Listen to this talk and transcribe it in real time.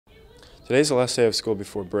Today's the last day of school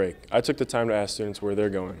before break. I took the time to ask students where they're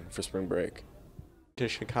going for spring break. To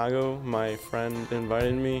Chicago. My friend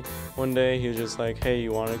invited me one day. He was just like, hey,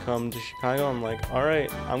 you want to come to Chicago? I'm like, all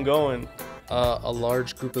right, I'm going. A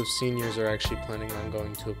large group of seniors are actually planning on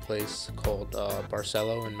going to a place called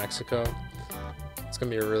Barcelo in Mexico. It's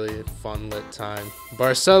going to be a really fun, lit time.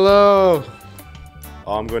 Barcelo!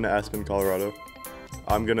 I'm going to Aspen, Colorado.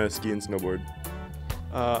 I'm going to ski and snowboard.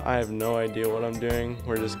 I have no idea what I'm doing.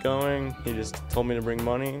 We're just going. He just told me to bring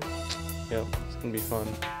money. Yep, it's going to be fun.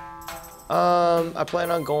 I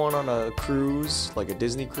plan on going on a cruise, like a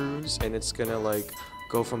Disney cruise, and it's gonna like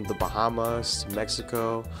go from the Bahamas to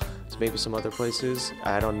Mexico to maybe some other places.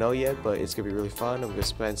 I don't know yet, but it's gonna be really fun. I'm gonna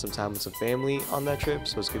spend some time with some family on that trip,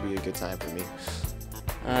 so it's gonna be a good time for me.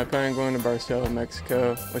 I plan on going to Barcelo,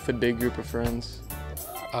 Mexico with a big group of friends.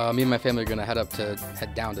 Me and my family are gonna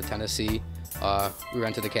head down to Tennessee. We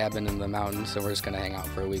rented a cabin in the mountains, so we're just gonna hang out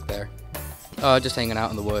for a week there. Just hanging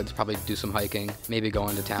out in the woods, probably do some hiking, maybe go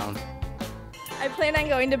into town. I plan on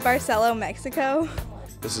going to Barcelo, Mexico.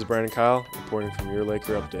 This is Brandon Kyle reporting from your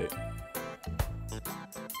Laker Update.